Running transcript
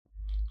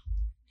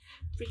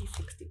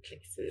360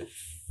 places.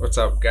 What's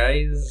up,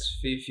 guys?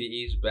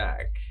 Fifi is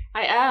back.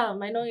 I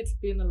am. I know it's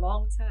been a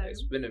long time.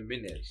 It's been a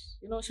minute.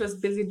 You know, she was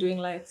busy doing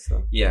life,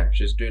 so. Yeah,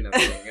 she's doing a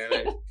thing.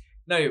 And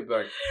now you're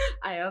back.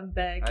 I am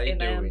back, How you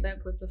and I am doing?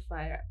 back with the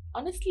fire.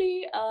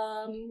 Honestly,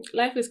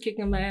 life is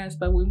kicking my ass,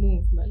 but we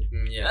move, man.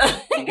 Yeah,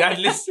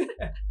 regardless.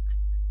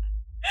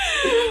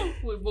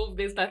 We move.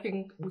 There's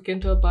nothing we can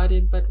do about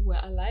it, but we're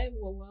alive.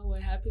 We're well.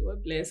 We're happy. We're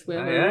blessed. We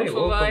have a roof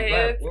over our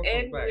heads,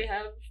 and we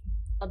have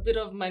a bit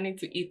of money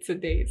to eat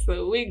today,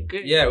 so we're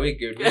good. Yeah, we're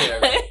good.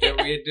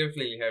 We're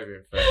definitely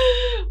having fun.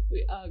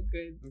 We are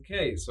good.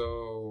 Okay,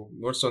 so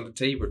what's on the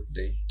table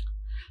today?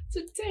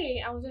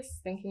 Today, I was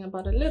just thinking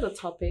about a little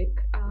topic.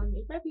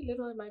 It might be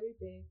little, it might be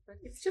big, but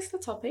it's just a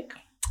topic.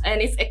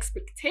 And it's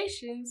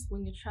expectations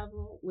when you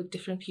travel with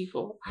different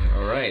people.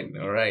 All right.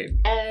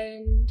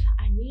 And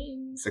I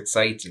mean... It's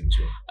exciting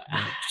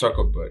to talk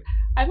about.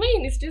 I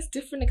mean, it's just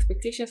different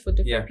expectations for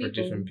different people. Yeah, for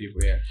different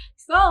people, yeah.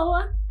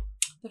 So,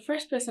 the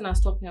first person I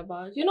was talking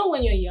about, you know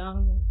when you're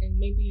young and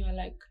maybe you're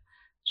like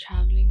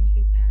traveling with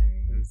your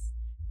parents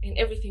and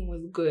everything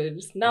was good.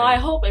 Now, I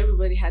hope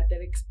everybody had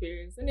that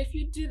experience. And if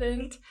you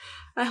didn't,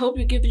 I hope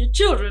you give your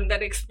children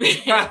that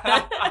experience.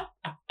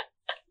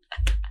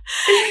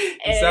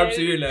 It's up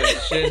to you now.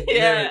 Share the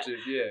narrative,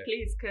 yeah.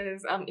 Please,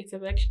 because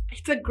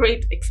it's a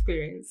great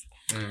experience.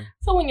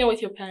 So when you're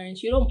with your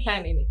parents, you don't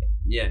plan anything.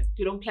 Yeah.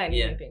 You don't plan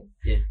anything.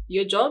 Yeah.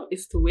 Your job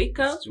is to wake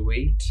up. Just to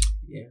wait.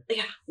 Yeah.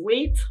 Yeah.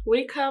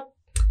 Wake up.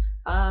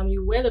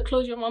 You wear the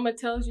clothes your mama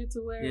tells you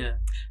to wear. Yeah.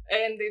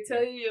 And they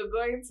tell you you're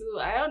going to,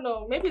 I don't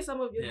know, maybe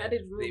some of you had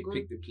it real good. They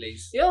pick the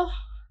place. Yo,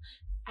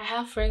 I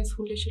have friends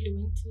who literally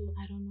went to,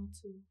 I don't know,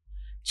 to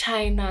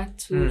China,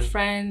 to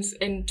France,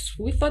 and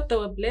we thought they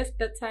were blessed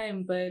that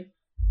time, but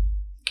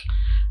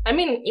I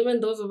mean,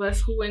 even those of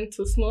us who went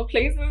to small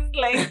places,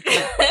 like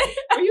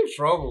Where you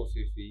travel,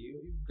 Fifi?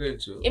 You're going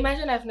to.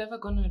 Imagine I've never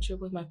gone on a trip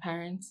with my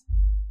parents.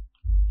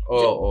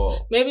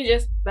 Oh. Maybe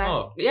just back.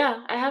 Oh.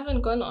 Yeah, I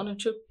haven't gone on a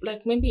trip.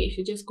 Like maybe if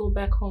you just go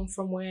back home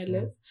from where I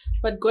live,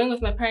 but going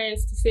with my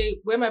parents to say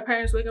where my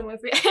parents wake up and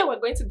say, "Hey, we're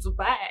going to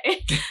Dubai."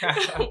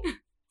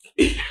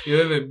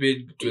 You ever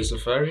been to a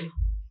safari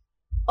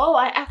Oh,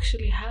 I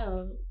actually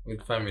have.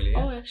 with family?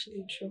 Yeah? Oh,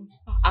 actually, true.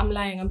 Oh, I'm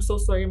lying. I'm so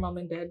sorry, mom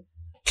and dad.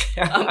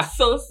 I'm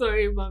so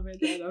sorry, mom and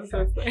dad. I'm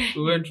so sorry.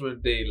 We went for a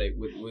day like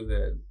with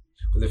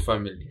the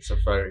family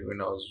safari when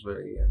I was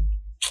very young.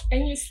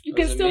 And you It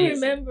can was still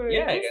amazing. remember it.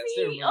 Yeah, I You can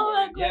still see? remember Oh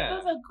my it. god, Yeah.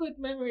 those are good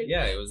memories.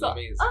 Yeah, it was So,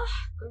 amazing.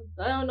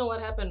 I don't know what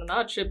happened on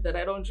our trip that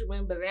I don't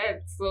remember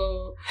that.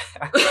 So,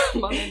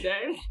 mom and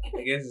dad.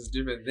 I guess it's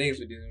different things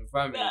with different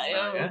families Yeah,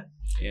 now, yeah. yeah?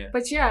 Yeah.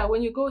 But yeah,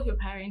 when you go with your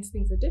parents,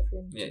 things are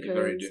different. Yeah, they're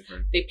very because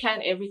different. They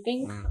plan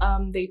everything.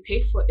 They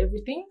pay for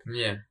everything.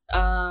 Yeah.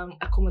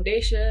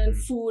 Accommodation,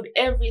 food,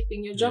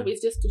 everything. Your job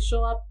is just to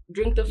show up,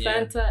 drink the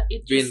Yeah. Fanta,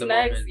 eat Be your in the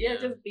snacks. moment, Yeah, yeah.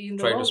 just be in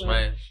the Try moment. to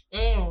smile.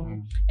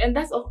 And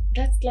that's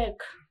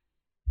like,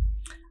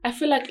 I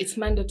feel like it's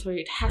mandatory.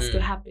 It has to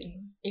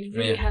happen. It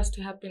really has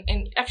to happen,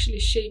 and it actually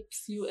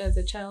shapes you as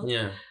a child.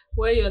 Yeah.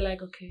 Where you're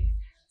like, okay,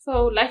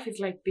 so life is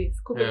like this.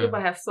 Kuba people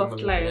have soft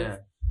lives.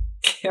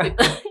 Yeah.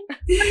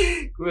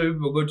 Cool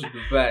people go to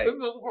Dubai.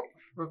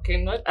 Okay,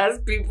 not as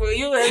people.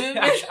 You and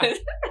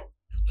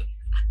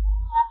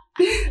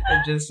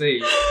I'm just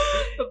saying.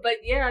 But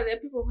yeah, there are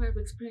people who have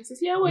experiences.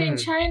 Yeah, we're in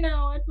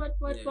China.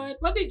 What? Yeah.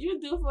 What did you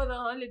do for the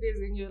holidays?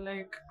 And you're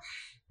like,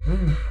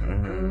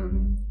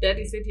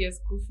 Daddy said he has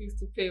school fees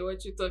to pay.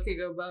 What you talking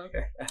about?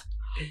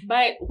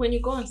 But when you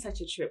go on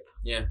such a trip,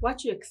 what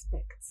do you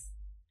expect?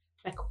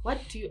 Like, what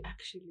do you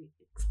actually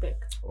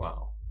expect?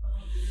 Wow.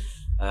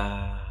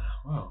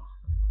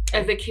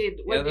 As a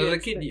kid, what do you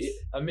expect?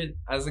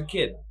 As a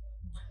kid,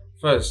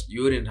 first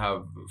you wouldn't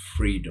have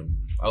freedom.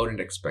 I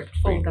wouldn't expect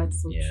freedom. Oh,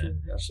 that's so true.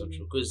 That's so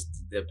true. Because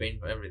they're paying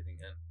for everything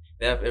and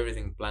they have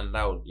everything planned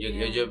out.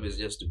 Your job is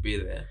just to be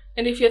there.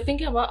 And if you're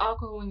thinking about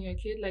alcohol when you're a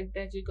kid like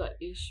that, you got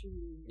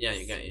issues. Yeah,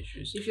 you got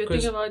issues. If you're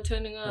thinking about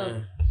turning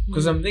up.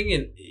 Because I'm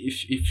thinking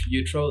if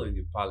you travel with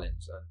your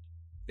parents and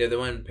they're the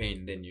one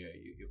paying, then you're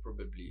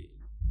probably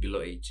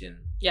below 18.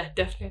 Yeah,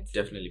 definitely.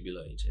 Definitely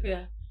below 18.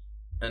 Yeah.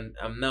 And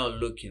I'm now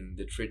looking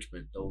the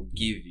treatment they'll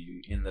give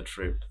you in the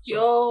trip. So,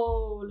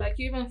 Yo, like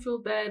you even feel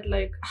bad,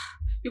 like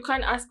you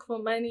can't ask for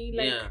money,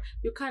 like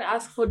you can't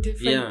ask for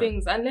different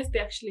things unless they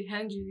actually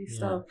hand you this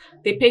stuff.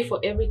 They pay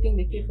for everything.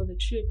 They pay for the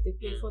trip. They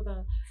pay for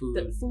the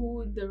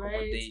food, the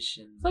rides.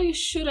 So you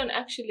shouldn't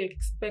actually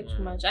expect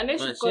much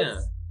unless you've got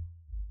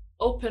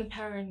open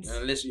parents.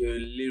 Unless you're a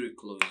little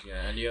close,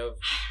 and you have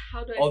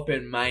How do I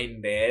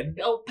open-minded.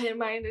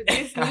 Open-minded.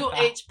 These new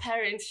age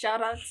parents,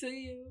 shout out to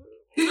you.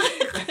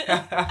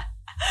 Shout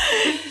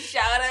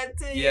out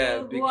to you.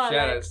 Yeah, big shout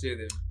out to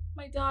them.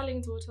 My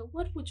darling daughter,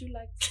 what would you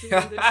like to do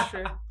on this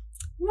trip?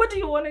 What do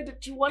you want to do?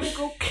 Do you want to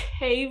go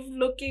cave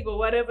looking or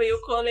whatever you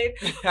call it?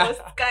 Or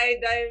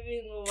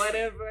skydiving or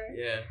whatever?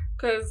 Yeah.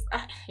 Because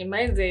in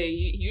my day,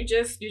 you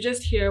just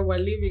hear we're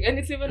leaving. And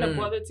it's even a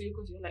bother to you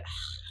because you're like,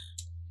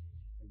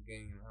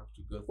 again, you have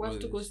to go we have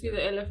to go this, see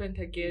the elephant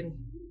again.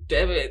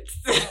 Damn it.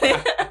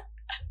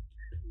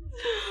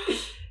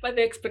 But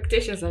the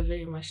expectations are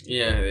very much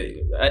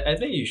different. Yeah, I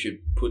think you should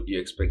put your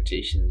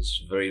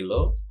expectations very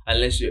low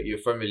unless your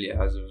family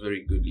has a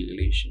very good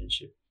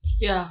relationship.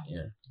 Yeah.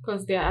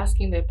 Because they're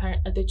asking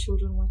the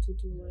children what to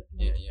do.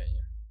 Yeah.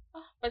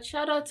 But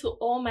shout out to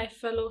all my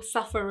fellow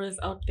sufferers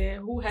out there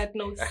who had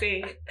no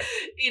say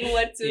in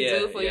what to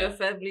do for your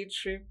family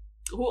trip,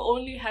 who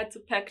only had to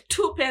pack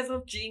 2 pairs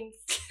of jeans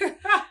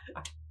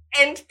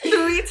and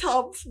 3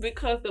 tops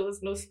because there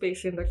was no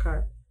space in the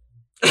car.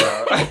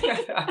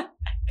 Wow.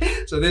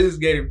 So this is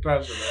getting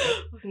personal.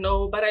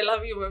 No, but I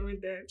love you, Mom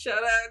and Dad. Shout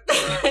out.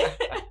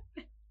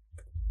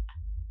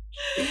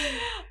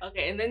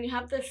 Okay, and then you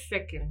have the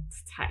second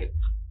type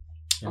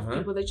of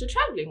people that you're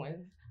traveling with,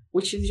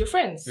 which is your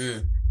friends.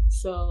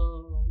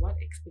 So, what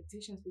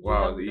expectations would you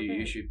have? Wow,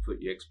 you should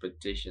put your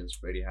expectations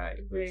very high.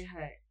 Very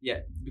high. Yeah,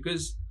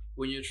 because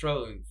when you're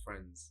traveling with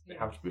friends, they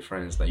have to be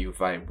friends that you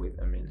vibe with.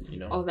 I mean, you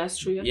know. Oh, that's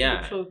true. You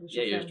have to be close with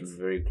your friends. You have to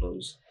be very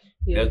close.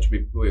 Yeah. They have to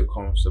be very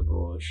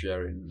comfortable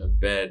sharing a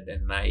bed a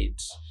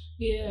night.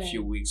 A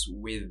few weeks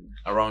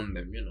around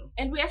them, you know.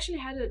 And we actually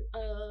had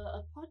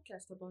a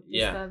podcast about this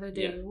the other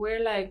day,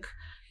 where like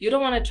you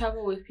don't want to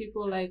travel with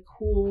people like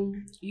who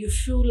you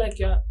feel like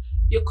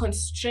you're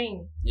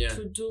constrained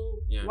to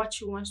do what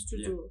you want to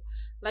do.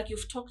 Like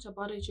you've talked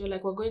about it, you're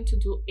like, we're going to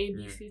do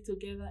ABC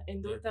together,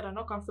 and those that are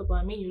not comfortable,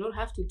 I mean, you don't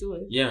have to do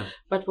it. Yeah.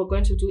 But we're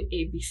going to do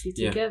ABC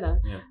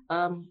together.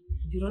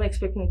 You don't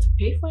expect me to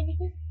pay for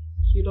anything.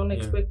 You don't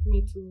expect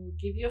me to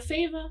give you a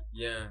favor.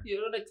 Yeah. You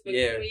don't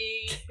expect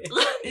me.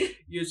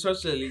 You're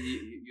totally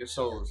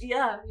yourselves.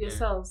 Yeah,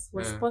 yourselves.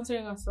 We're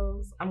sponsoring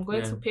ourselves. I'm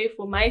going to pay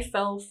for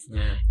myself.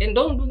 And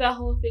don't do that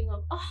whole thing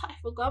of, I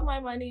forgot my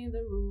money in the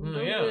room.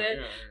 Don't do that.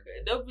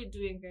 Don't be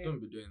doing that. Don't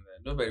be doing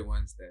that. Nobody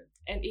wants that.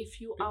 And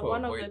if you are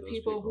one of the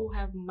people who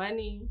have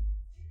money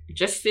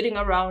just sitting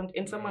around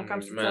and someone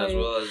comes to tell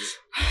you,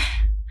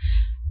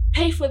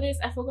 pay for this,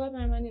 I forgot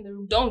my money in the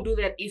room. Don't do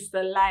that. It's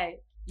a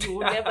lie. You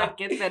will never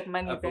get that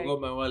money back. I forgot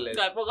my wallet.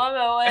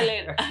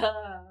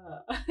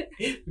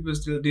 People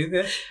still do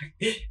that?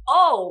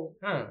 Oh.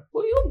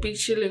 Who you be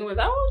chilling with?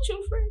 I want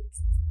your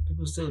friends.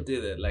 People still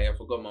do that. Like, I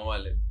forgot my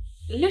wallet.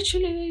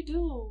 Literally, they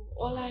do.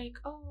 Or like,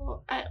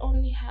 I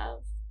only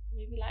have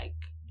maybe like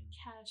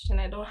cash and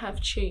I don't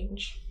have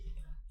change.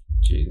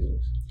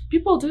 Jesus.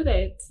 People do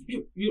that.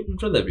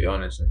 You'd rather be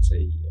honest and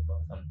say,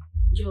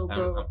 yo,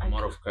 bro, I'm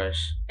out of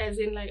cash. As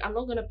in, like, I'm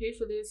not gonna pay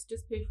for this.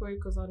 Just pay for it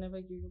because I'll never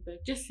give you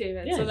back. Just say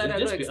that so that I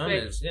don't expect.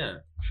 Honest,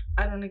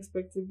 I don't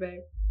expect it back.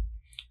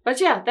 But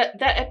yeah,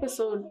 that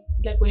episode,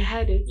 like, we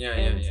had it.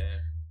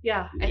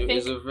 Yeah. I think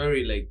it's a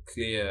very like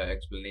clear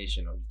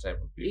explanation of the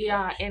type of people.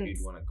 Yeah, and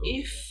you'd want to go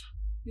if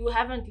you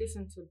haven't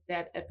listened to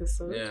that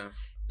episode,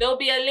 there'll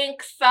be a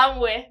link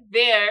somewhere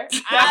there.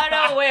 I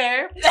don't know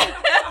where.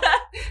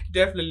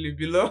 Definitely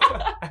below.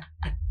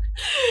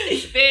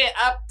 Stay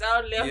up,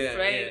 down, left,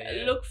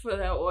 right. Look for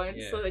that one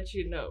so that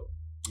you know.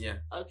 Yeah.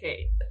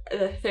 Okay.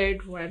 The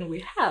third one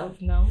we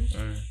have now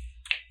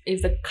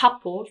is a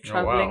couple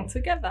traveling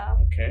together.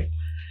 Okay.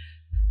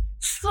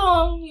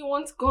 So you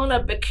want to go on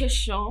a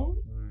vacation.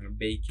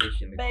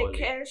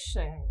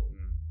 Vacation.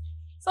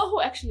 So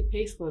who actually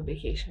pays for a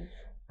vacation?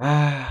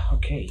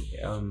 Okay.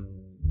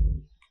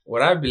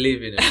 What I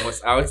believe in and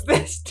what's out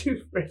there is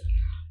different.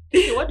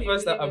 What do you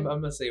First, I'm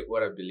gonna say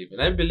what I believe in.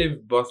 I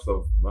believe both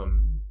of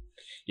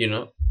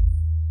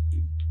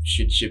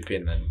should chip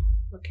in, and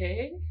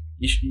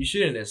you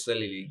shouldn't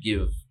necessarily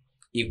give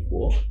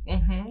equal.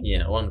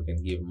 Yeah, one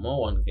can give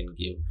more, one can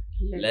give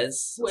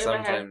less. Whoever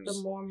sometimes has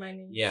the more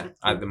money. Yeah,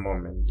 at the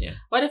moment. Yeah.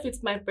 What if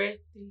it's my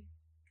birthday?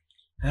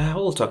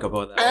 We'll talk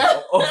about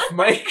that off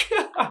mic.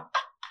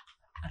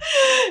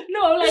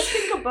 No, like,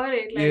 think about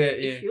it. Like,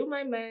 if you're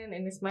my man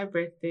and it's my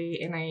birthday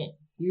and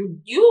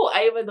you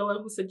are even the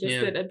one who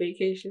suggested a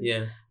vacation.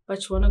 Yeah.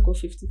 But you want to go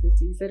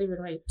 50-50. Is that even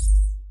right?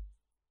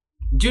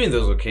 During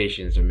those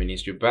occasions, I mean,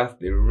 it's your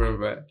birthday,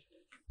 remember?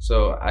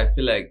 So I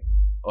feel like,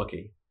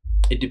 okay,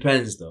 it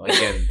depends though.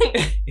 Again,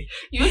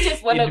 you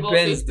just want to go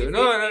 50-50.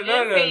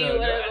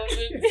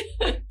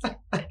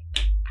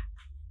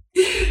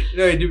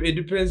 No, it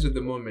depends with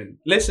the moment.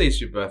 Let's say it's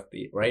your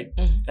birthday, right?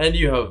 And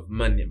you have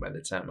money by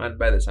the time. And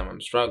by the time I'm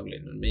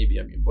struggling, and maybe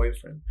I'm your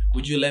boyfriend,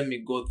 would you let me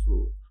go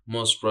through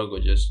more struggle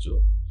just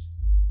to?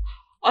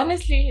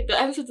 Honestly, the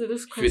answer to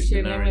this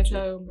question, let me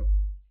tell you.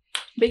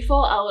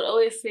 Before, I would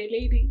always say,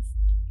 ladies,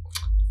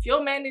 if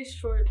your man is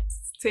short,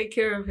 take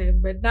care of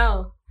him. But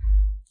now,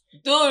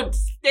 dude,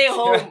 stay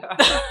home.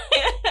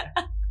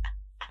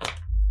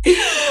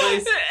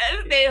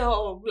 Stay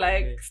home.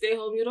 Stay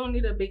home. You don't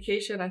need a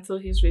vacation until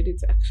he's ready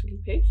to actually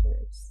pay for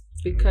it.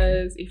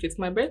 Because if it's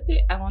my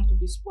birthday, I want to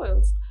be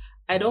spoiled.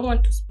 I don't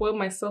want to spoil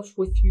myself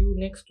with you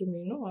next to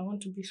me. No, I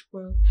want to be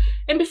spoiled.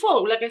 And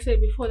before, like I said,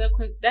 before that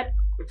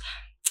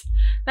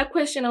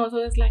question, I was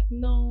always like,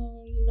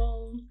 no,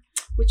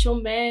 with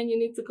your man, you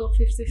need to go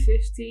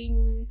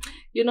 50-50.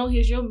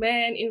 He's your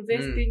man.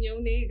 Invest in your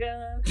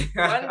nigga.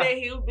 One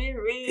day he'll be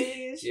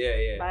rich.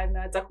 Yeah. But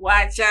not to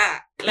watch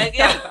out.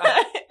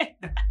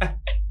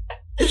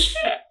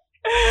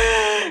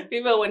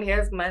 Even when he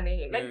has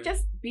money, like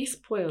just be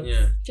spoiled.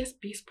 Yeah.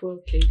 Just be spoiled,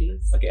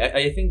 ladies. Okay,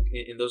 I think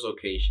in those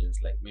occasions,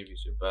 like maybe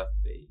it's your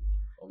birthday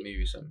or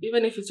maybe something.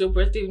 Even if it's your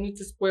birthday, you need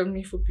to spoil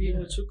me for being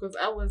with you because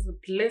I was a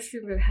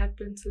blessing that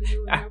happened to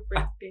you on your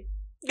birthday.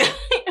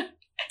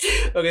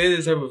 Okay, this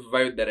is the type of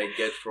vibe that I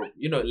get from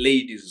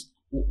ladies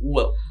who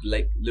are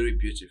like very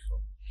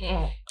beautiful.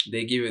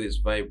 They give you this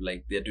vibe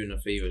like they're doing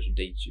a favor to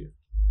date you.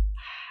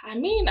 I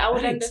mean, I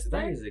would understand.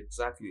 That is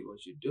exactly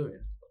what you're doing.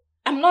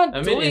 I'm not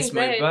doing that. I mean, it's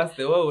my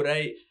birthday. What would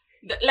I...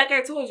 Like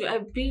I told you,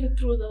 I've been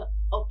through the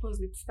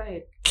opposite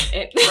side.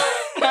 And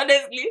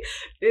honestly,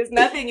 there's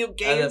nothing you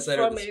gain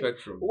from it.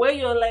 Spectrum. When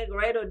you're like,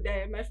 ride or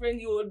die, my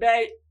friend, you will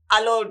die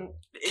alone.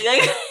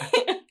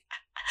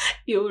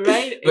 You'll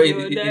ride but you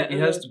will die it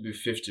has to be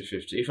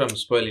 50-50. If I'm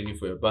spoiling you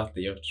for your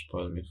birthday, you have to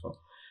spoil me for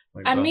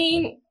my birthday. I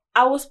mean,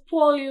 I will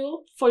spoil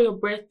you for your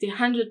birthday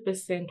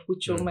 100%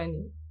 with your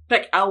money.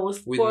 Like I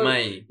was with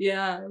my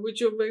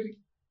with your money.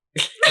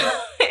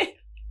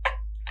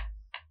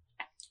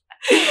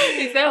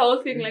 It's that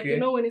whole thing, like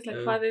when it's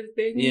like Father's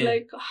Day, and you're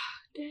like,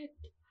 Dad,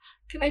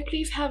 can I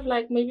please have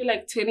like maybe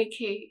like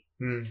 20K?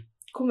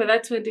 Come with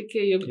that 20K,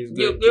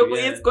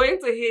 it's going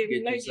to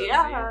him. Like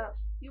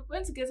you're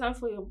going to get something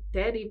for your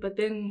daddy, but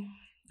then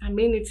I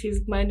mean it's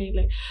his money.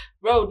 Like,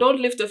 bro,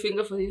 don't lift a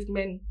finger for these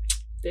men.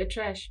 They're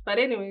trash. But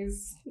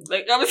anyways,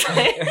 like I'm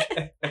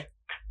saying.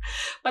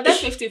 But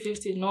that's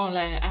 50-50. No,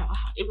 like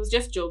it was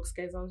just jokes,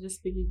 guys. I was just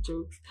speaking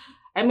jokes.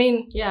 I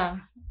mean, yeah,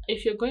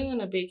 if you're going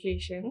on a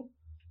vacation,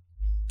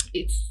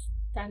 it's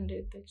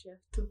standard that you have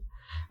to.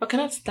 Okay,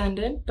 not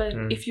standard, but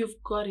if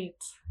you've got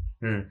it,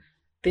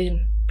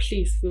 then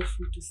please feel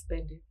free to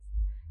spend it.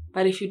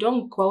 But if you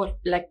don't got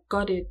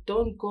it,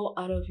 don't go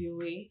out of your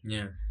way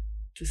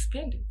to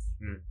spend it.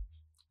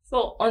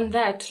 So on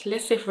that,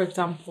 let's say for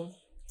example,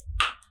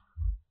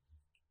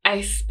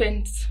 I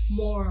spent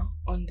more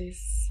on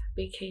this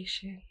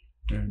vacation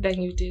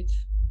than you did.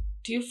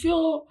 Do you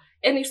feel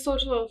any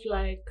sort of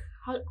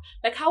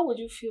how would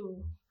you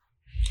feel?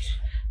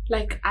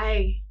 Like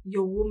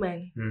your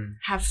woman,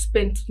 have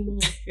spent more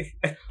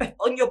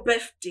on your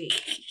birthday.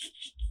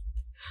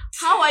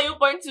 How are you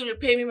going to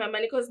repay me my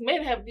money? Because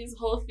men have this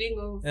whole thing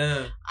of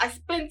I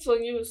spent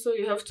on you, so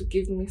you have to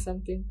give me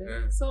something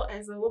back. So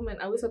as a woman,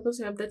 are we supposed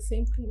to have that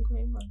same thing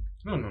going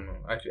on? No.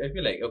 I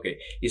feel like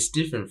it's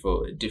different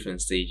for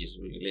different stages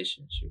of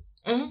relationship.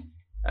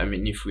 I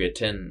mean, if we're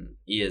 10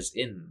 years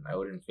in, I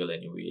wouldn't feel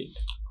any weird.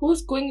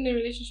 Who's going in a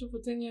relationship for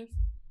 10 years?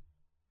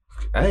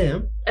 I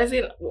am. As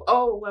in,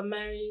 we're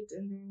married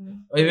and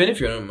then... Even if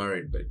you're not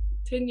married, but...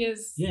 10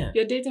 years? Yeah.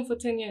 You're dating for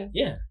 10 years?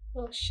 Yeah.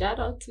 Oh, shout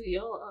out to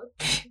y'all.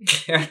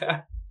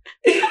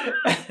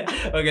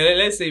 Okay,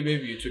 let's say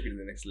maybe you took it to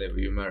the next level.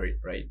 You're married,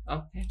 right?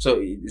 Okay. So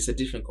it's a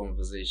different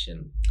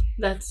conversation.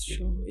 That's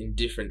true. In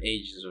different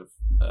ages of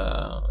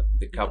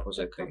the couples,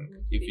 I think.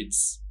 If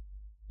it's...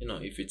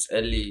 if it's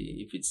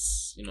early, if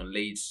it's,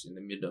 late, in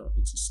the middle,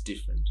 it's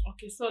different.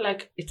 Okay, so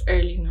like, it's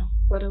early now.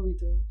 What are we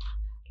doing?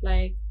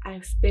 Like,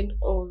 I've spent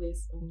all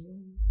this on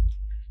you.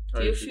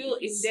 Do you feel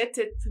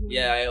indebted to me?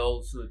 Yeah, I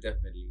also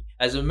definitely.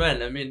 As a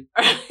man, I mean,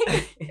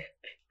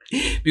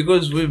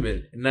 because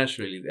women,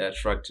 naturally, they're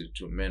attracted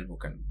to men who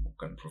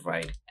can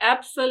provide.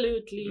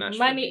 Absolutely.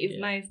 Money is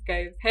nice,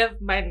 guys. Have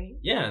money.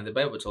 Yeah, and the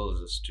Bible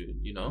tells us to,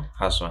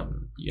 hustle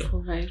and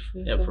provide for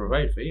you. Yeah,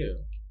 provide for you.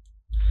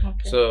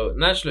 Okay. So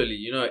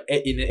naturally,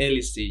 in the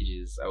early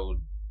stages, I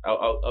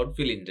would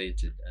feel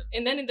indebted.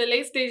 And then in the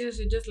late stages,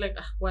 you're just like,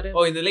 whatever.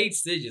 Oh, in the late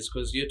stages,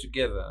 because you're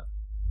together,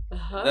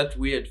 that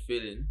weird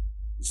feeling,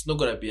 it's not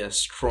going to be as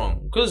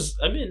strong. Because,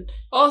 I mean...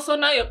 Oh, so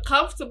now you're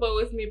comfortable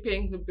with me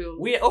paying the bill.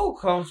 We're all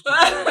comfortable.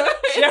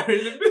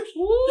 Sharing the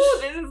bill. Ooh,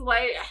 this is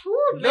why...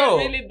 No.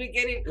 Really be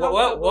getting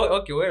comfortable.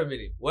 Okay, wait a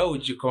minute. Why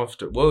would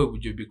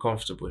you be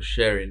comfortable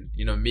sharing,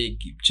 me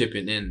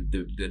chipping in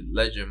the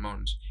larger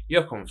amount?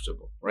 You're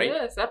comfortable, right?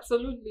 Yes,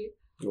 absolutely.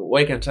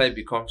 Why can't I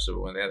be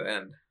comfortable on the other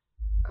end?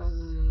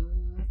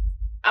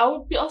 I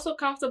would be also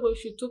comfortable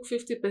if you took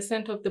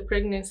 50% of the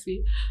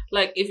pregnancy.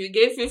 Like, if you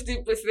gave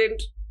 50%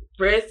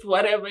 birth,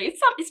 whatever.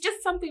 It's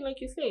just something like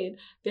you said.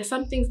 There's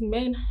some things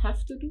men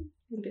have to do,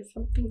 and there's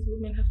some things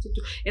women have to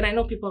do. And I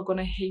know people are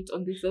gonna hate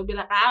on this. They'll be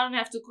like, I don't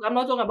have to cook. I'm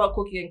not talking about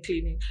cooking and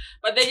cleaning,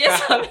 but there's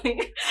just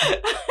something.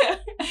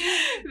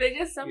 There's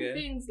just some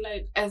things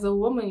like as a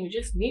woman you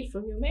just need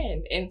from your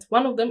man, and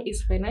one of them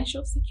is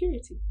financial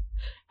security.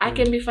 I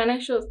can be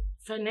financially.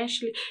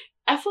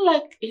 I feel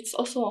like it's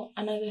also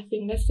another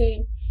thing. Let's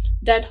say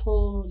that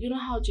whole,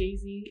 how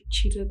Jay-Z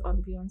cheated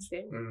on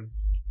Beyonce.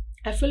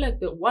 I feel like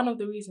one of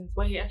the reasons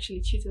why he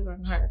actually cheated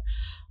on her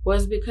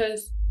was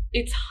because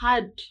it's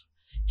hard.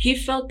 He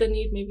felt the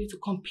need maybe to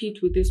compete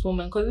with this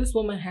woman because this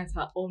woman has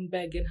her own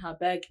bag and her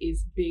bag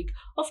is big.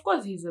 Of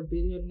course, he's a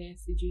billionaire,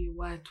 CG,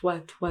 what.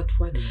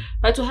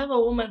 But to have a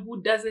woman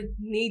who doesn't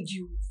need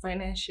you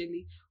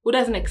financially, who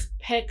doesn't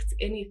expect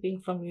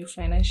anything from you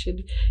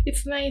financially,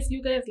 it's nice.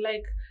 You guys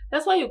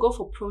that's why you go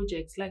for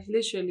projects. Like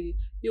literally,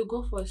 you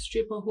go for a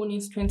stripper who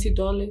needs $20.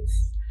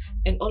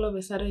 And all of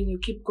a sudden, you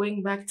keep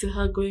going back to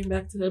her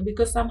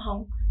because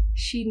somehow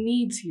she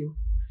needs you.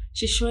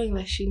 she's showing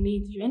like she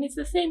needs you. And it's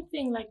the same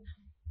thing, like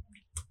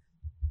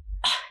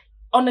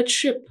on a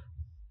trip.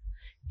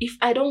 If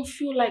I don't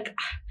feel like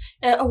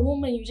a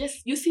woman,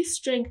 you see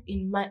strength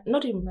in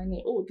not in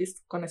money. Oh, this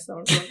is gonna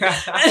sound wrong.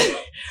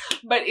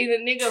 But in a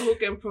nigga who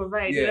can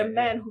provide, in a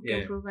man who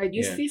can provide,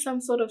 you see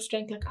some sort of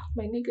strength, like, oh,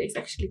 my nigga is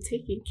actually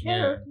taking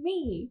care of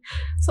me.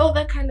 So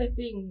that kind of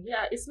thing.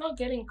 Yeah, it's not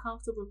getting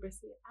comfortable per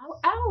se.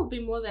 I will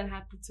be more than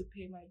happy to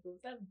pay my bills.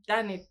 I've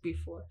done it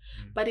before.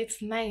 But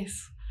it's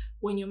nice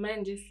when your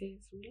man just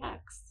says,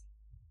 relax.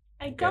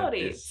 I got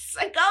it.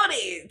 Okay,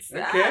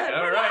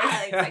 all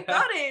right. I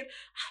got it.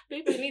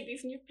 Baby, I need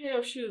this new pair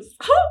of shoes.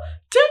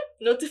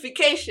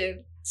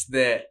 Notification. It's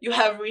there. You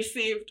have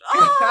received.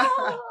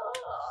 Oh.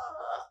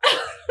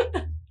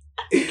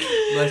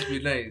 Must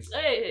be nice.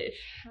 Hey,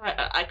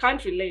 I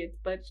can't relate,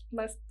 but it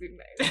must be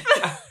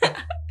nice.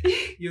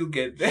 You'll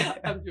get there.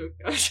 I'm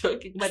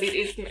joking, but it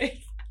is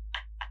nice.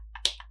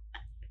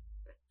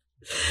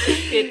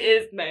 It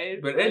is nice.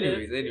 But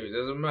anyways,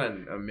 as a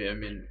man, I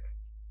mean,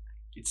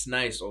 it's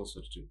nice also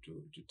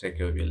to take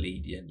care of your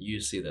lady and you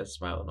see that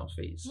smile on her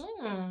face.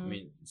 I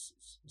mean,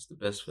 it's the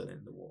best feeling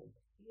in the world.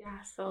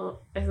 Yeah,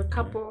 so as a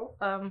couple,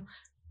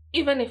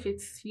 even if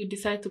it's you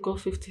decide to go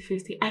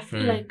 50-50, I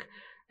feel like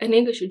a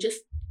nigga should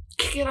just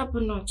kick it up a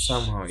notch.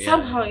 Somehow,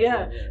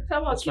 yeah.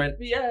 Somehow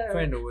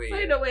find a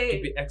way.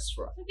 To be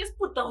extra. Just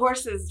put the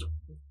horses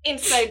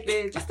inside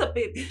there, just a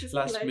bit. Just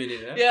last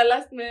minute, eh? Yeah,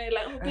 last minute.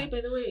 Like, okay, by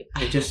the way,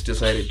 I just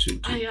decided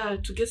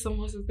to get some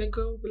horses. Then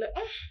go be like,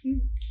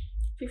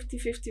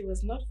 50-50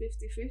 was not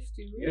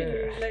 50-50,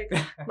 really. Like,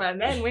 my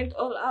man went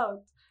all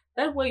out.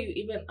 That way you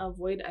even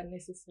avoid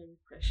unnecessary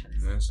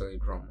pressures. Unnecessary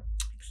drama.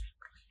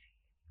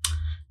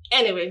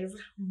 Anyways,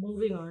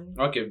 moving on.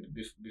 Okay,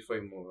 before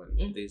you move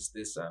on, there's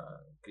this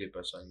clip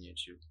I saw on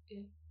YouTube.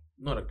 Yeah.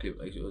 Not a clip,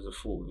 like it was a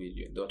full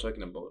video. They were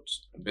talking about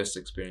best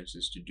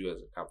experiences to do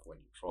as a couple when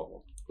you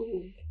travel.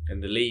 Ooh.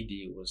 And the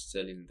lady was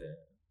telling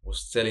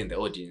the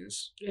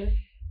audience. Yeah.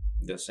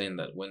 They're saying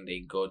that when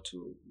they go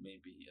to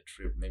maybe a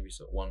trip, maybe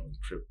it's a 1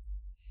 week trip,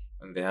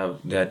 and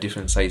there are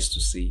different sites to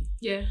see.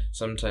 Yeah.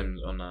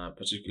 Sometimes on a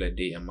particular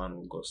day, a man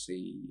will go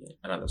see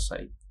another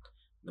site.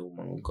 The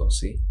woman will go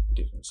see a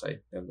different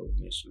site. Then they'll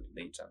meet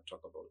later and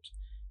talk about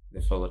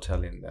the fellow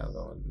telling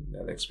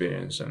their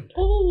experience. And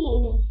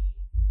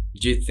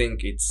do you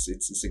think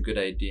it's a good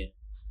idea?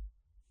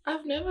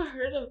 I've never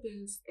heard of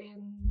this,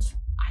 and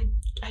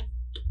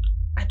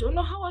I don't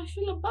know how I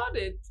feel about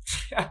it.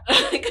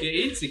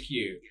 You're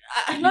insecure.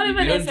 I'm not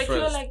even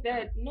insecure like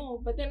that.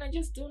 No, but then I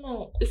just don't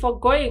know. If we're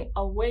going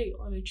away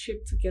on a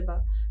trip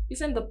together,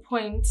 isn't the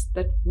point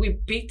that we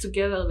be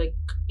together, like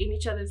in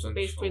each other's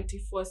space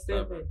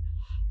 24/7?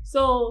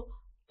 So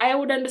I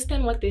would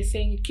understand what they're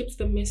saying. It keeps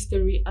the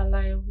mystery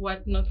alive,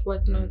 whatnot.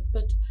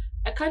 But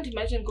I can't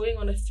imagine going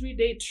on a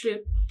 3-day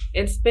trip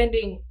and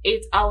spending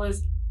 8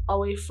 hours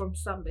away from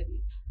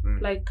somebody.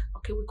 Like,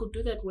 okay, we could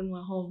do that when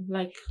we're home.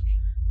 Like,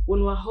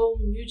 when we're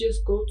home, you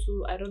just go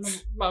to, I don't know,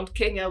 Mount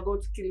Kenya, or go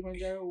to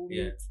Kilimanjaro.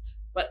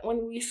 But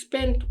when we're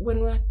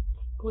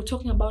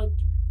talking about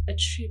a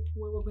trip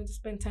where we're going to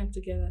spend time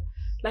together,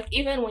 like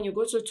even when you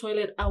go to the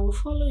toilet, I will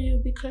follow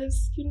you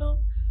because,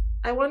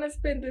 I want to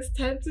spend this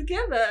time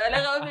together.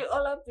 Like, I'll be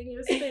all up in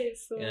your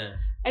space. So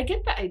I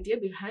get the idea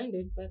behind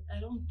it, but I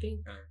don't think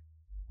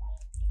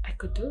I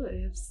could do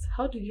it.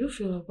 How do you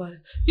feel about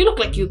it? You look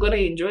like you're going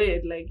to enjoy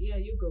it. Like, yeah,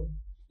 you go.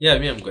 Yeah,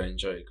 I'm going to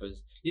enjoy it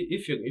because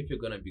if you're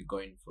going to be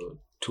going for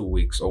 2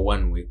 weeks or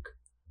 1 week,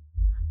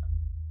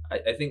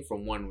 I think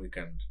from 1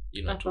 weekend,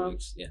 2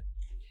 weeks, yeah.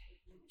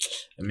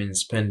 I mean,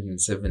 spending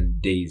 7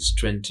 days,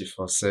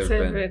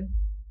 24/7.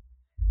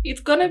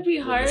 It's going to be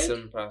hard. The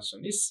same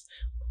person.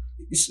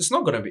 It's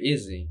not gonna be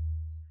easy.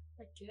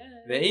 I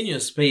guess. They're in your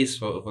space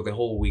for the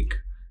whole week.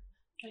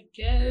 I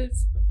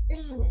guess.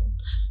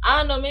 I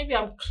don't know, maybe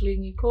I'm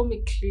clingy. Call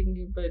me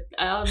clingy, but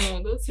I don't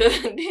know. Those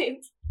 7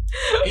 days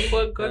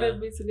we're gonna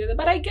be together.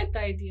 But I get the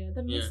idea.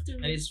 The mystery.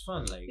 And it's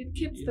fun. Like, it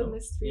keeps the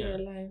mystery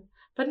alive.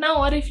 But now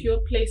what if your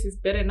place is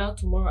better? Now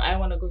tomorrow I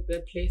wanna go to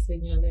that place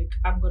and you're like,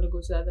 I'm gonna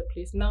go to the other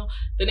place. Now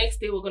the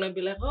next day we're gonna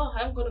be like, oh,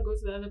 I'm gonna go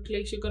to the other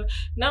place.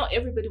 Now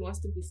everybody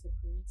wants to be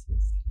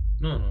separated.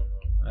 No.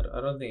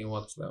 I don't think it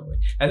works that way.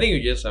 I think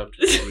you just have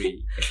to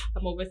agree.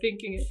 I'm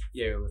overthinking it.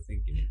 Yeah, you're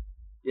overthinking it.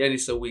 Yeah,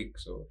 it's a week,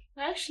 so.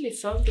 That actually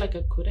sounds like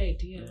a good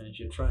idea. Yeah, you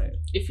should try it.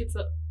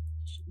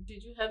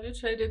 Have you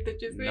tried it?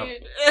 Did you say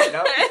it?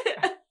 No.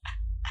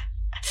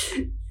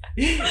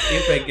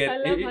 If I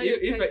get,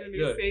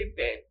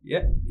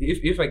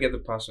 if I get the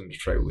person to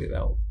try with,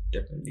 I'll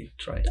definitely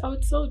try it. I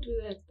would so do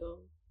that though,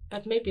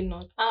 but maybe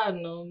not. I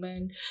don't know,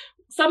 man.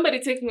 Somebody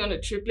take me on a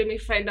trip. Let me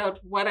find out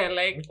what I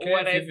like,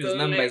 what I don't like. If his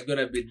number is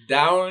gonna be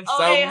down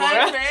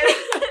somewhere.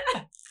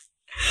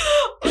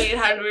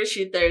 800,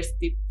 she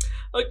thirsty.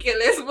 Okay,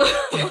 let's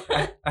move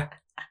on.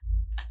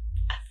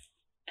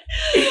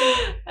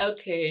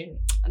 Okay,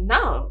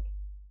 now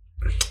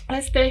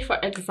let's say, for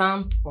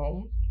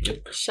example,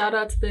 shout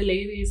out to the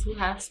ladies who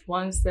have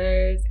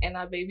sponsors and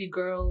our baby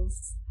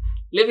girls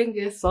living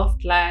their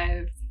soft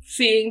lives,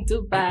 seeing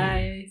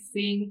Dubai,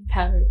 seeing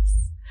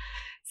Paris,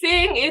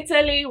 seeing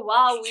Italy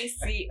while we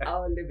see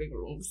our living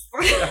rooms.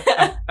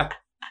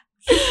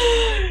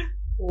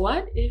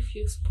 What if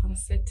your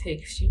sponsor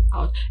takes you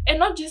out? And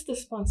not just the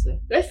sponsor.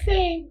 Let's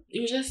say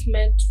you just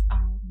met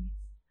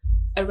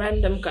a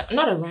random guy.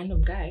 Not a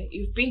random guy.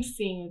 You've been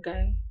seeing a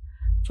guy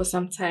for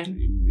some time.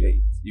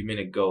 You mean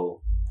a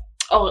girl?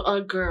 Oh,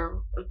 a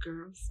girl. A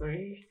girl,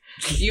 sorry.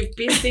 You've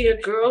been seeing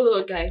a girl or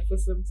a guy for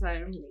some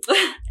time.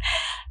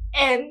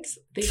 And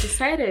they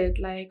decided,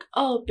 like,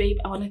 oh, babe,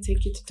 I want to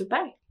take you to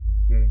Dubai.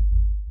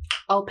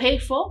 I'll pay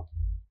for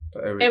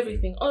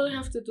everything. All you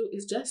have to do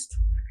is just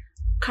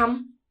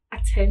come,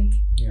 attend,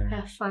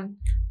 have fun,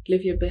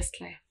 live your best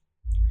life.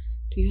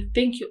 Do you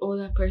think you owe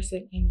that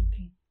person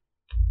anything?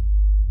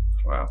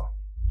 Wow.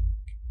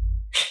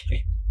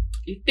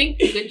 You think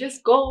you can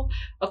just go?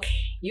 Okay,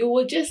 you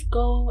will just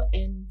go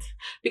and...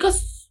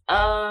 Because,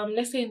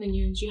 let's say in the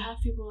news, you have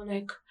people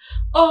like,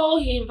 oh,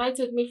 he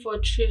invited me for a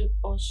trip,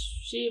 or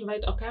she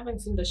invited... Okay, I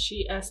haven't seen the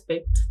she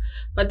aspect.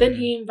 But then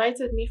he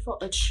invited me for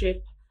a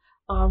trip.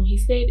 He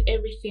said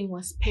everything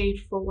was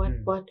paid for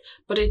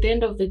but at the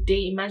end of the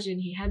day, imagine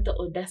he had the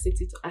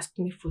audacity to ask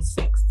me for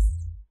sex.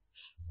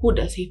 Who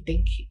does he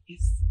think he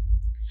is?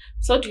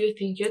 So do you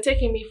think you're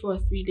taking me for a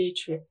 3-day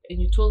trip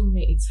and you told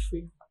me it's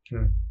free?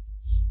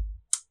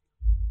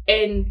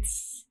 And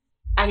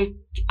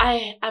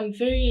I am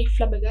very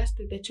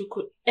flabbergasted that you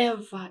could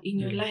ever in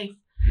your life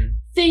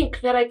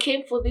think that I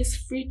came for this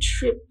free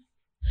trip.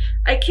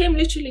 I came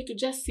literally to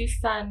just see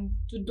sun,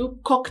 to do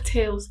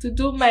cocktails, to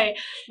do my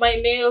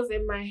nails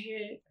and my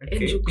hair. Okay.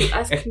 And you could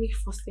ask me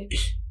for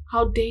sex.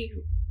 How dare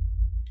you?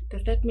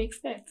 Does that make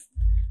sense?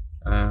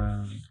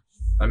 I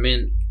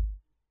mean...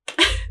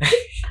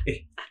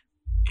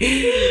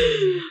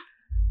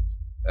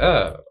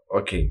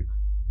 okay.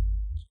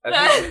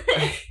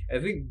 I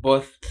think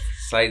both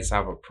sides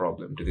have a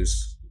problem to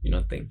this,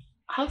 thing.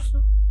 How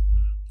so?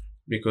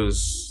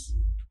 Because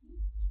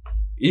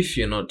if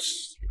you're not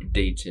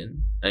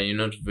dating and you're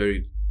not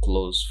very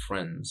close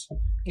friends,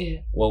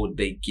 why would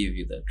they give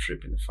you that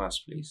trip in the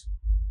first place?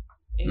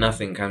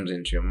 Nothing comes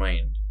into your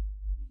mind.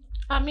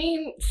 I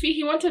mean, see,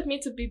 he wanted me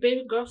to be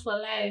baby girl for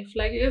life.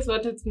 Like, he just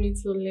wanted me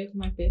to live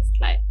my best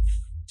life.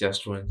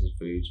 Just wanted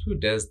for you. Who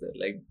does that?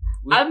 Like,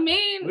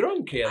 we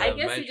don't care. I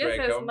guess he just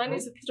has money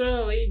to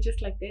throw away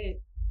just like that.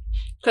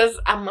 Because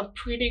I'm a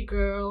pretty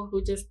girl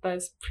who just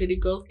does pretty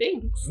girl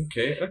things.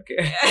 Okay.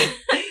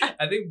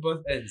 I think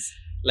both ends.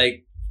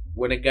 Like,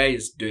 when a guy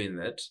is doing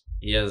that,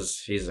 he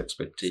has his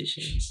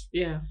expectations.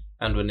 Yeah.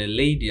 And when a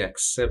lady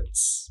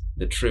accepts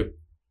the trip,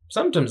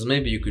 sometimes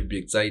maybe you could be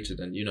excited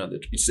and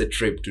that it's a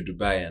trip to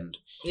Dubai and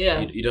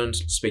you don't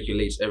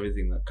speculate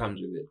everything that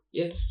comes with it.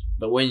 Yeah.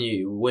 But when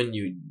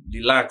you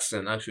relax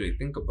and actually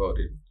think about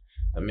it,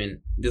 I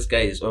mean, this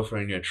guy is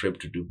offering you a trip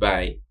to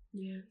Dubai.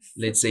 Yes.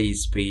 Let's say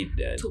he's paid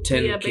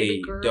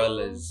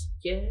 $10,000.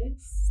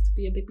 Yes, to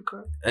be a baby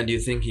girl. And you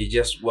think he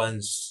just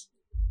wants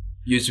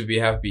you to be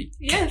happy?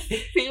 Yes,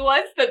 he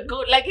wants the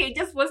good. Like, he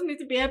just wants me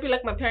to be happy,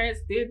 like my parents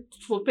did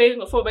for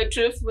paying for my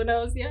trips when I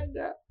was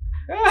younger.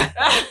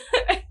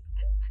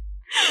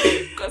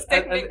 Because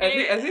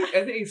technically, I think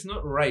it's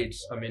not right.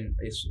 I mean,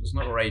 it's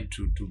not right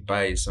to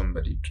buy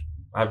somebody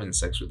having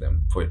sex with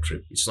them for a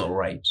trip. It's not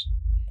right.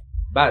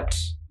 But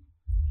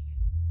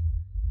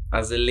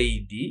as a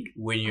lady,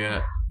 when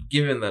you're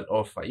given that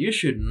offer, you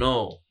should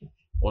know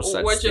what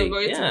you're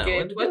going to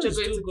get. What you're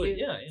going to get.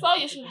 Yeah. So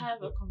you should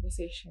have a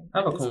conversation.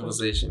 Have a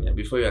conversation,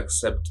 before you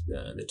accept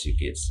the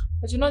tickets.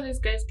 But these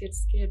guys get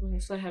scared when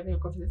you start having a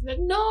conversation. Like,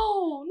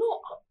 no,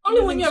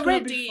 only when you're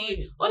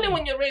ready. Only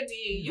when you're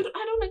ready.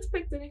 I don't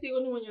expect anything.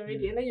 Only when you're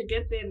ready. And then you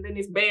get there, and then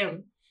it's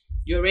bam,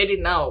 you're ready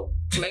now.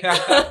 Like.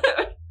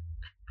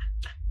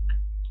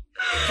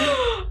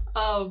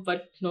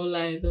 But no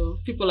lie though,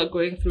 people are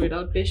going through it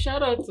out there.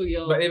 Shout out to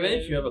y'all. But even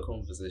if you have a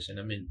conversation,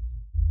 I mean,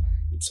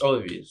 it's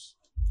obvious.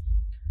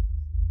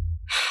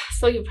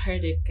 So you've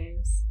heard it,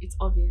 guys. It's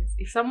obvious.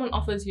 If someone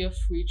offers you a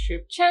free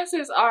trip,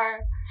 chances are,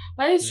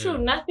 but it's true,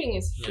 nothing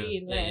is free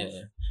in life.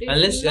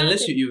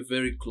 Unless you're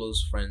very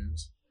close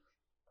friends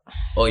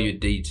or you're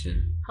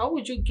dating. How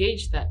would you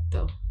gauge that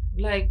though?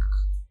 Like,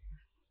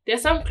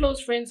 there's some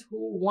close friends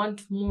who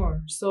want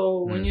more.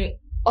 So when you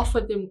offer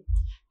them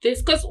this,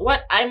 because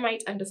what I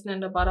might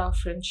understand about our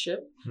friendship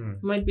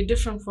might be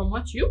different from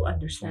what you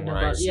understand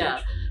about.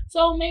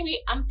 So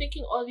maybe I'm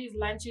thinking all these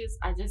lunches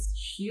are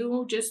just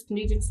you just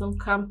needing some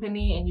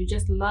company and you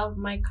just love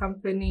my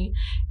company,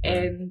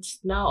 and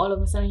now all of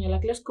a sudden you're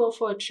like, let's go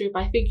for a trip.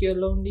 I think you're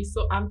lonely,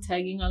 so I'm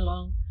tagging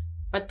along.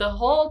 But the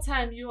whole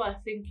time you are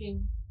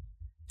thinking,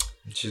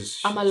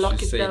 I'ma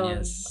lock it down.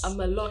 Yes.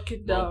 I'ma lock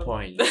it down. No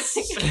point.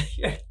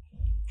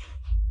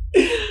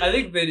 I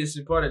think that it's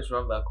important to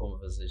have that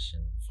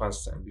conversation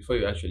first time before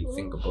you actually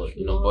think about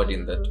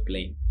boarding that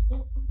plane.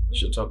 You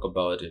should talk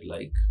about it,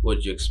 like, what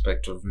do you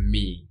expect of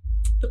me?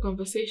 The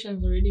conversation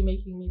is already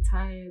making me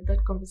tired.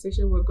 That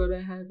conversation we're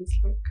gonna have is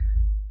like,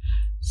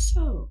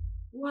 so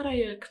what are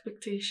your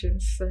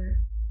expectations, sir?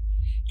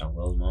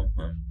 Well, Mom,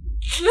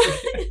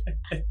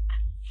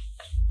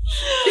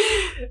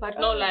 But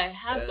no lie,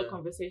 have the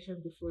conversation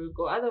before you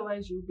go.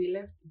 Otherwise, you'll be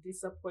left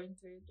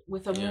disappointed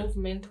with a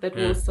movement that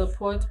will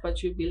support,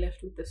 but you'll be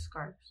left with the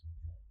scars.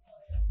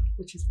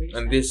 Which is very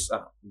sad. And this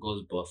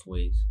goes both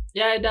ways.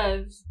 Yeah, it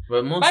does.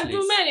 But mostly,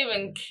 do men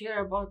even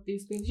care about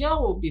these things?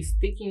 Y'all will be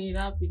sticking it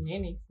up in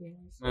anything.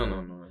 So.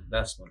 No,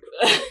 that's not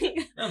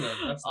true.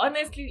 That's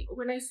honestly,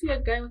 when I see a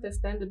guy with a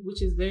standard,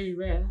 which is very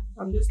rare,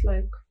 I'm just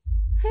like,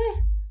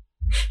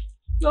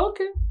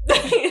 okay.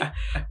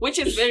 Which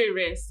is very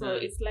rare. So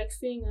it's like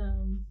seeing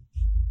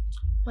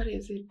what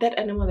is it? That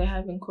animal they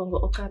have in Congo,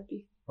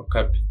 Okapi.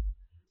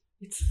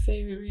 It's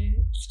very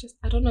rare. It's just,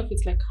 I don't know if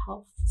it's like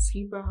half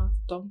zebra, half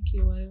donkey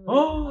or whatever.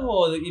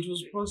 Oh, it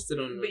was posted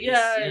on.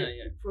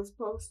 It was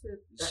posted.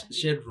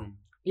 Shade room.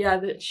 Yeah,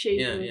 the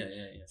shade room.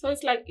 Yeah. So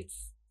it's like,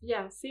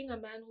 seeing a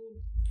man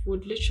who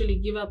would literally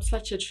give up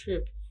such a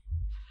trip.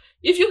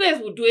 If you guys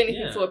would do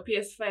anything for a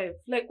PS5,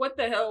 like what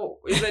the hell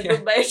is a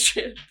Dubai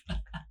trip?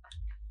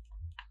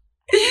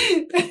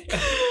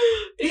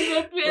 If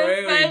a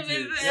PS5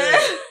 is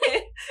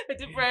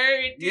it's a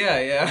priority.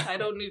 Yeah. I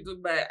don't need to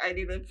buy. I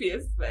need a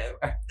PS5.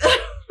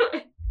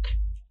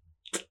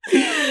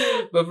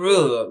 But for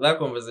real, that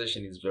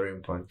conversation is very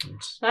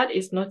important. That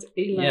is not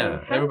a lie.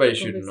 Yeah, everybody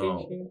should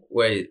know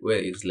where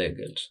it's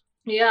legged.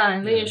 Yeah,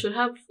 and then you should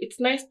have. It's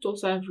nice to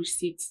also have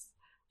receipts.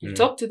 You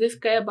talk to this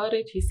guy about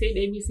it. He said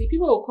ABC.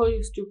 People will call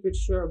you stupid,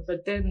 sure,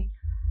 but then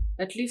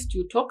at least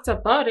you talked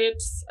about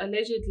it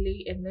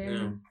allegedly, and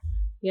then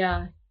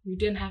you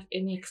didn't have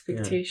any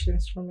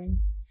expectations from him.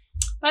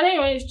 But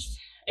anyways,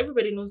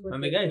 everybody knows what.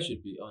 And the guy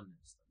should be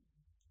honest.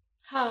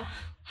 I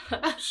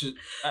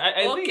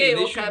think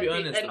they should be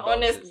honest. An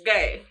honest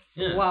guy.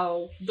 Yeah.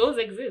 Wow, those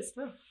exist.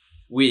 Huh?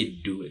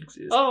 We do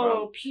exist.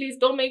 Oh, please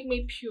don't make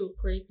me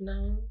puke right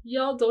now.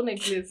 Y'all don't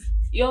exist.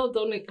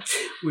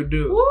 We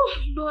do. Oh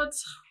Lord.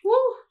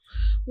 Woo.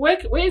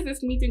 Where is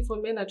this meeting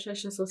for Men at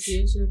Trash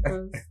Association?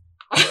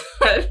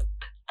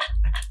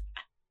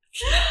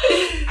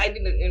 I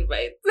didn't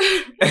invite.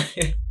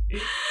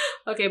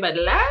 Okay, but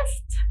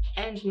last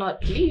and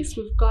not least,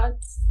 we've got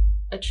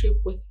a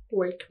trip with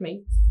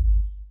workmates.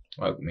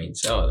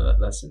 Workmates. Oh,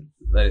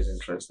 that is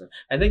interesting.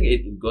 I think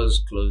it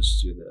goes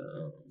close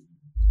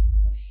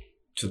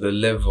to the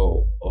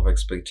level of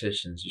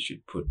expectations you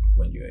should put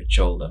when you're a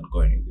child and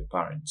going with your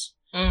parents.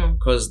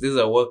 Because these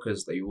are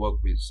workers that you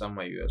work with. Some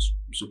are your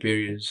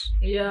superiors.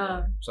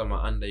 Yeah. Some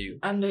are under you.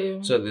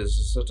 Under So there's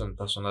a certain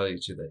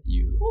personality that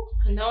you.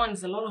 And that one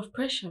is a lot of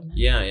pressure, man.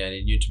 Yeah, and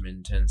you need to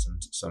maintain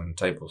some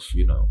type of,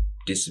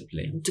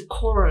 discipline.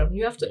 Decorum.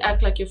 You have to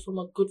act like you're from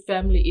a good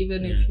family,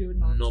 even if you're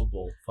not.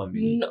 Noble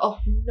family.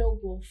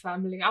 Noble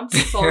family. I'm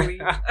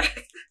sorry.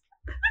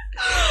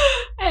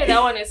 Hey,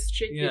 that one is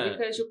tricky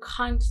because you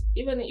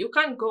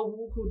can't go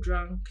woohoo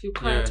drunk. You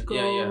can't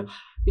go.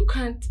 You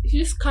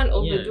just can't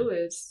overdo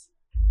it.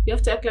 You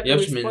have to act like you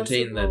have to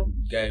maintain that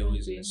guy who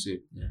is in a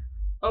suit. Yeah.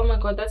 Oh my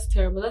god, that's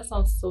terrible. That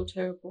sounds so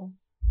terrible.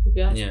 If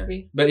you ask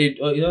me. But it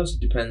also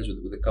depends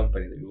with the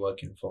company that you're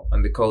working for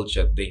and the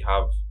culture they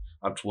have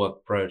at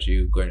work prior to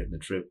you going on the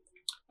trip.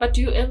 But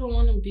do you ever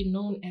want to be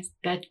known as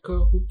that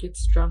girl who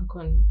gets drunk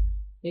on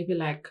maybe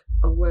like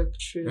a work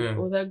trip,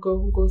 or that girl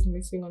who goes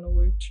missing on a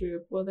work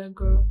trip, or that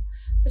girl?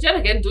 But yet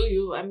again, do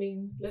you? I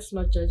mean, let's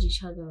not judge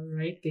each other,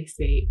 right? They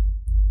say.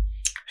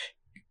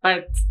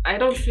 But I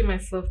don't see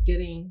myself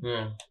getting.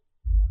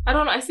 I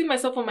don't know. I see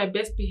myself on my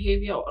best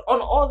behavior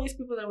on all these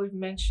people that we've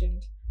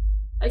mentioned.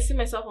 I see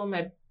myself on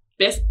my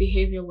best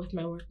behavior with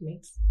my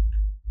workmates.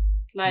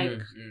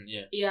 Like,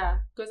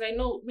 because I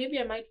know maybe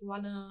I might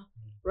wanna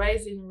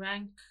rise in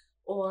rank,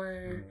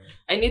 or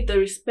I need the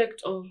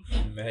respect of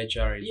the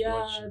HR is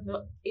watching.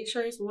 The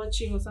HR is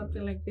watching or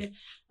something like that.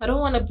 I don't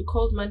want to be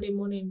called Monday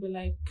morning and be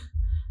like,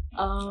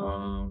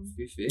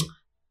 Fifi,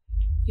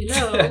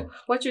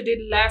 what you did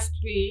last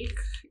week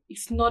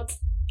is not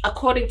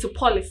according to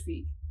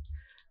policy.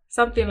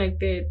 Something like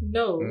that.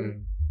 No.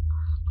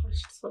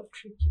 Gosh, it's so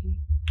tricky.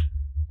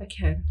 I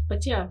can't.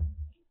 But yeah.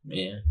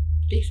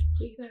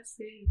 Basically, that's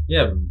it.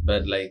 Yeah,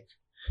 but like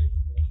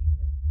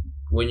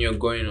when you're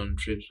going on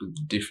trips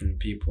with different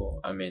people,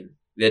 I mean,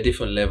 there are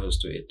different levels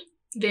to it.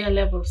 There are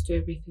levels to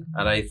everything.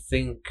 And I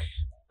think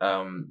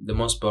the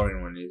most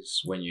boring one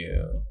is when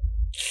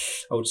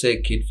I would say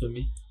a kid for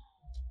me.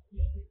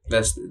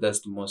 That's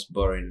the most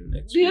boring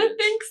experience. Do you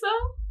think so?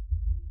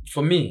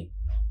 For me,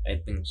 I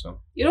think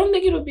so. You don't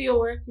think it would be your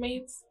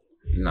workmates?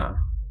 Nah.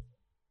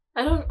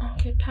 I don't.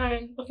 Okay,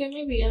 fine. Okay,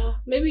 maybe yeah.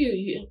 Maybe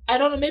you. I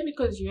don't know. Maybe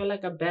because you're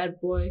like a bad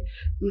boy,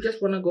 you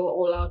just want to go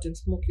all out and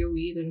smoke your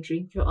weed and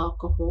drink your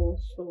alcohol.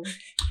 So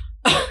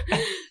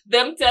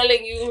them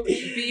telling you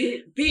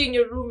be in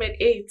your room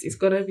at 8 is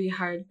gonna be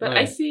hard. But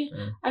I feel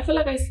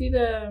like I see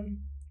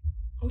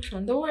which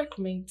one? The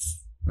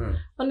workmates.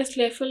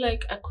 Honestly, I feel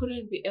like I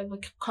couldn't be ever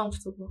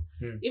comfortable.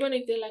 Even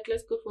if they're like,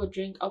 let's go for a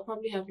drink, I'll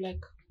probably have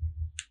like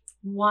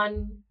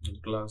 1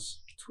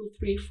 glass, 2,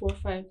 3, 4,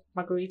 5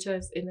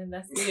 margaritas, and then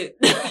that's it.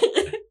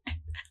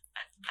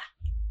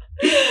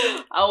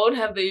 I won't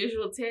have the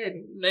usual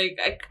 10. Like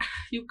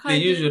you can't. The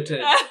usual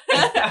 10.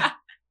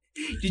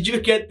 Did you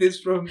get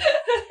this from?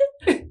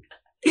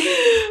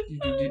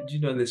 Do you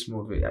know this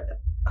movie?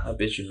 I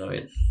bet you know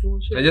it.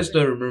 I just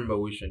don't remember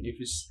which one. If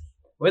it's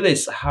whether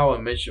it's How I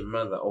Met Your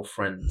Mother or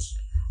Friends.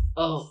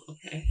 Oh,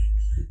 okay.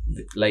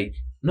 Like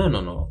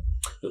no.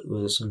 It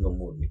was a single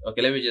movie.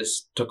 Okay, let me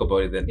just talk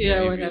about it then. Yeah,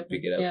 maybe you'll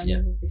pick it up.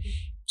 Yeah.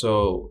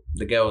 So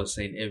the guy was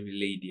saying every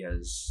lady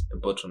has a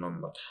bottle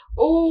number.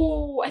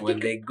 Oh, when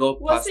they go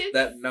past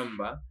that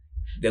number,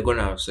 they're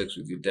gonna have sex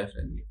with you,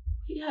 definitely.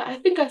 Yeah, I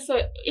think I saw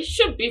it. It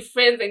should be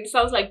Friends, and it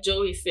sounds like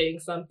Joey saying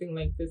something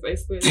like this. I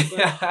swear.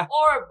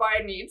 Or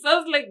Barney. It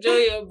sounds like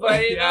Joey or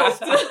Barney. Yeah.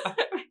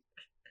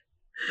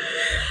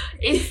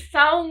 It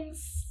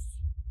sounds.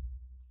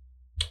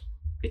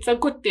 It's a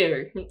good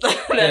theory. That's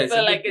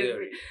all I can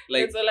say.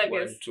 That's all I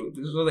guess. 2.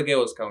 This is what the guy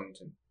was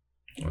counting.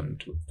 1,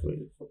 2,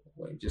 3, 4.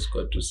 Well, he just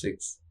got to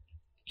 6.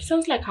 It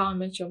sounds like How I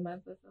Met Your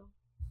Mother, though.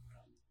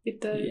 It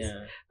does.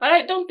 Yeah. But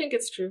I don't think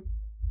it's true.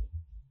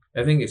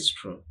 I think it's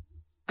true.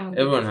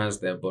 Everyone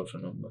has their bottle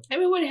number.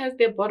 Everybody has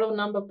their bottle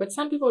number, but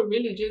some people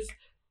really just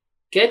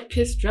get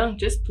pissed drunk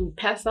just to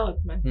pass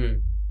out,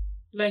 man.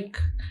 Like,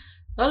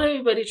 not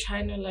everybody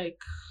trying to, like,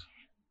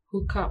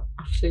 hook up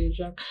after you're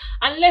drunk.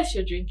 Unless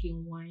you're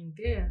drinking wine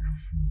there.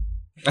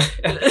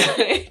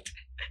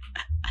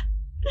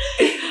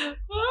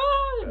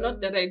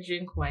 Not that I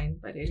drink wine,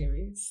 but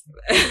anyways.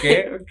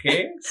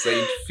 Okay.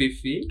 Saint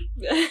Fifi.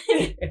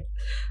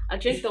 I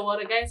drink the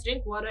water, guys.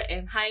 Drink water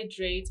and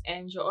hydrate,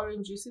 and your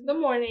orange juice in the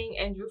morning,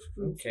 and your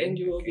fruits, and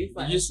you will be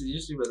fine. Did you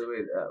see, by the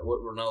way, what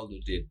Ronaldo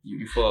did?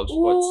 You follow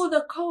sports. Oh,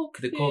 the Coke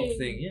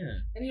thing,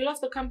 yeah. And he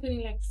lost the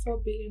company like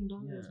 $4 billion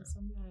or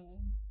something like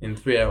that. In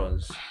 3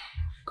 hours.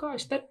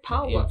 Gosh, that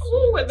power.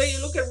 Oh, and then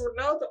you look at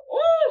Ronaldo.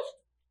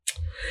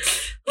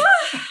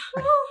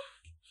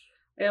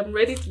 I am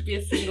ready to be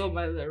a single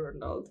mother,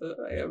 Ronaldo.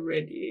 I am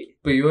ready.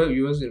 But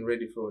you wasn't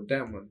ready for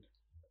Diamond.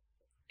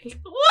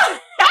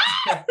 What?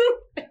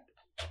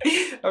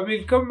 I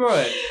mean, come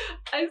on.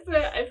 I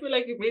swear, I feel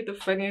like you made the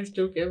funniest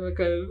joke ever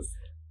because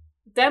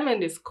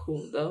Diamond is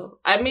cool though.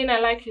 I mean, I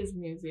like his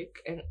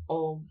music and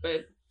all,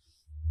 but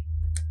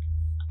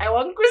I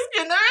want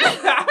Christian.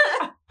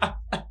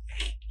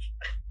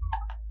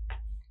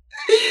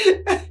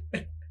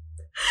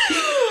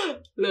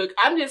 Look,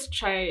 I'm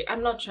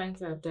not trying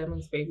to have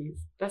Diamond's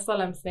babies. That's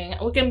all I'm saying.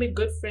 We can be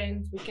good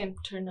friends. We can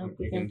turn up.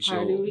 We can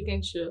party. We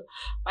can chill.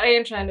 But I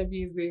ain't trying to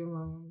be his baby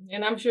mama.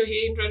 And I'm sure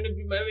he ain't trying to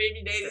be my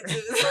baby daddy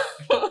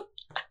too.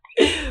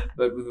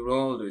 But with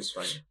Ronaldo, it's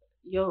fine.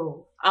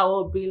 Yo, I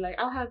will be like,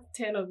 I'll have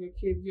 10 of your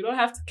kids. You don't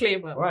have to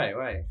claim them.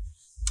 Why?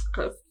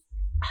 Because,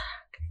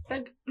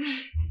 like,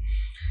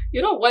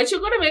 you know what? You're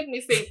going to make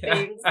me say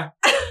things.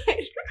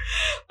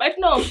 But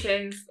no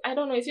offense, I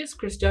don't know, it's just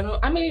Cristiano.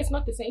 I mean, it's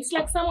not the same. It's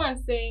like someone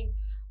saying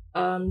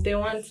they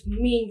want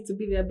me to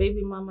be their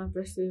baby mama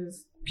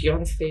versus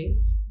Beyonce.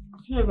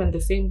 It's not even the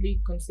same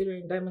league,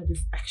 considering Diamond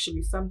is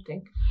actually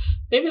something.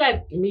 Maybe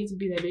like me to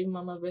be their baby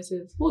mama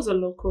versus who's a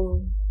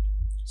local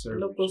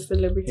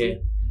celebrity.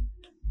 Yeah.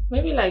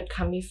 Maybe like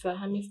Hamisa.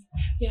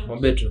 Yeah.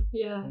 Mobeto.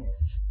 Yeah.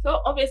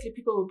 So obviously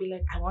people will be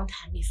like, I want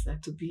Hamisa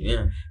to be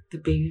the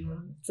baby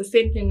mama. It's the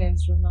same thing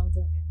as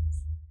Ronaldo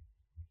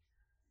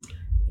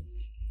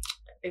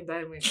and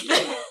Diamond.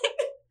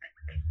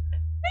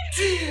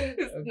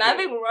 There's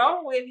nothing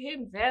wrong with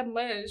him that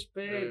much,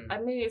 but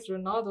I mean, it's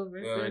Ronaldo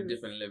versus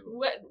different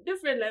levels.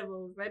 Different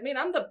levels. I mean,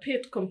 I'm the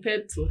pit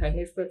compared to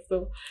Hamisa,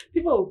 so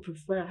people would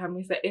prefer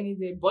Hamisa any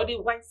day. Body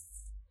wise,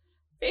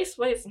 face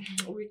wise,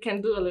 we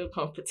can do a little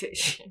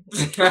competition.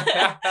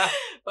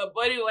 But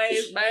body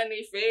wise,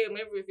 money, fame,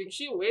 everything,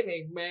 she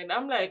winning, man.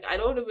 I'm like, I'm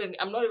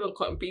not even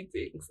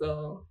competing.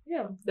 So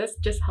yeah, that's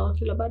just how I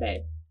feel about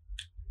it.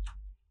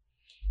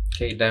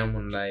 Okay,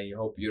 Diamond, I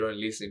hope you don't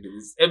listen to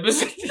this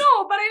episode.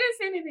 No, but I didn't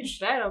say anything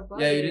bad about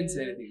it. Yeah, you didn't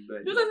say anything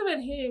bad. Because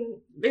even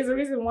him, there's a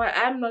reason why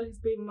I'm not his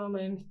baby mama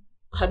and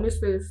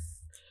Hamisa is.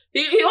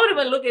 He won't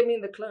even look at me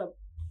in the club.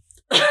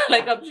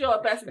 Like, I'm sure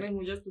a person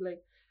will just be like,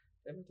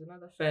 there's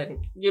another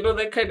fan. You know,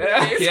 that kind of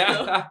thing.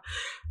 Yeah.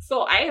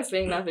 So I ain't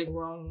saying nothing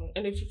wrong.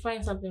 And if you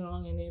find something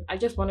wrong in it, I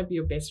just want to be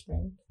your best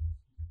friend.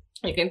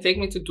 You can take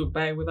me to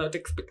Dubai without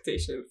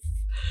expectations.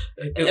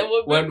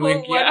 One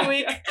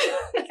week.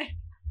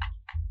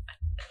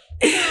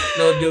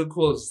 No deal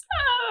closed.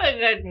 I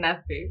got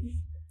nothing.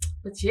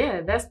 But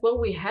yeah, that's what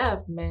we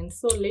have, man.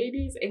 So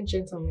ladies and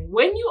gentlemen,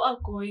 when you are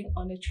going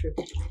on a trip,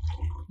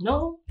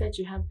 know that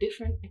you have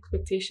different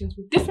expectations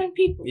with different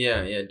people.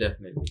 Yeah,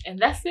 definitely. And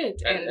that's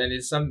it. And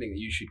it's something that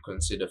you should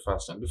consider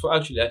first time before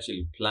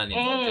actually planning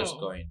or just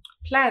going.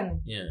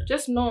 Plan. Yeah.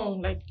 Just know,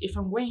 like, if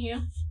I'm going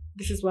here,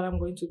 this is what I'm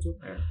going to do.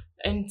 Yeah.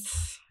 And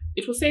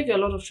it will save you a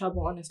lot of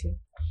trouble, honestly.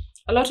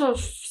 A lot of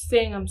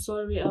saying I'm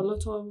sorry, a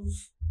lot of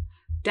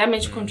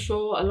damage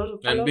control,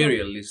 be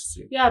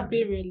realistic. Yeah,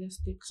 be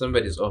realistic.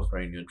 Somebody's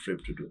offering you a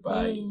trip to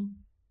Dubai.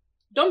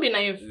 Don't be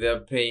naive. They're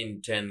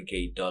paying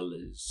 $10,000.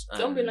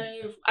 Don't be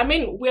naive. I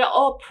mean, we're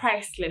all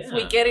priceless. Yeah,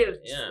 we get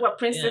it. Yeah, we're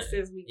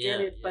princesses. We get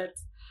it. But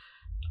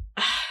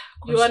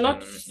you are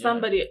not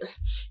somebody.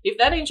 If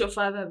that ain't your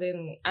father,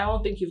 then I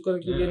don't think he's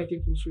going to give you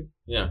anything for free.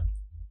 Yeah.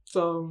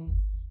 So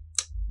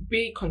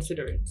be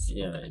considerate.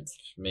 Yeah,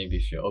 maybe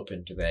if you're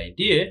open to the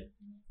idea,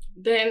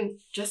 then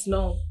just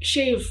know,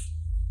 shave.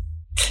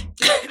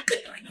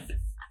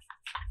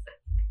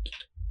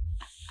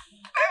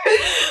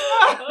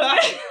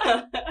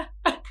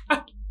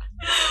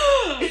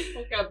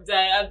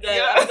 Okay,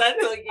 I'm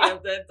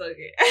done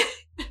talking.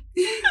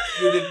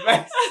 Good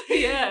advice.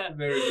 Yeah.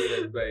 Very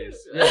good advice.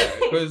 Yeah,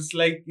 because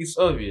like it's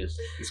obvious.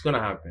 It's gonna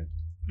happen.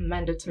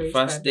 Mandatory. The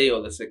first day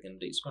or the second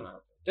day, it's gonna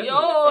happen.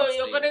 Definitely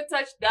you're gonna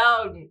touch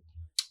down.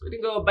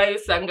 You go buy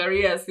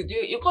sangarias.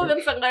 You call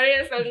them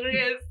sangarias.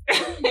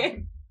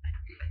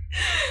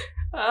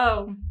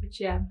 But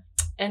yeah.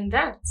 And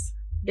that,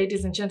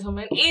 ladies and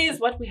gentlemen, is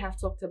what we have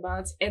talked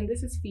about. And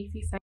this is Fifi.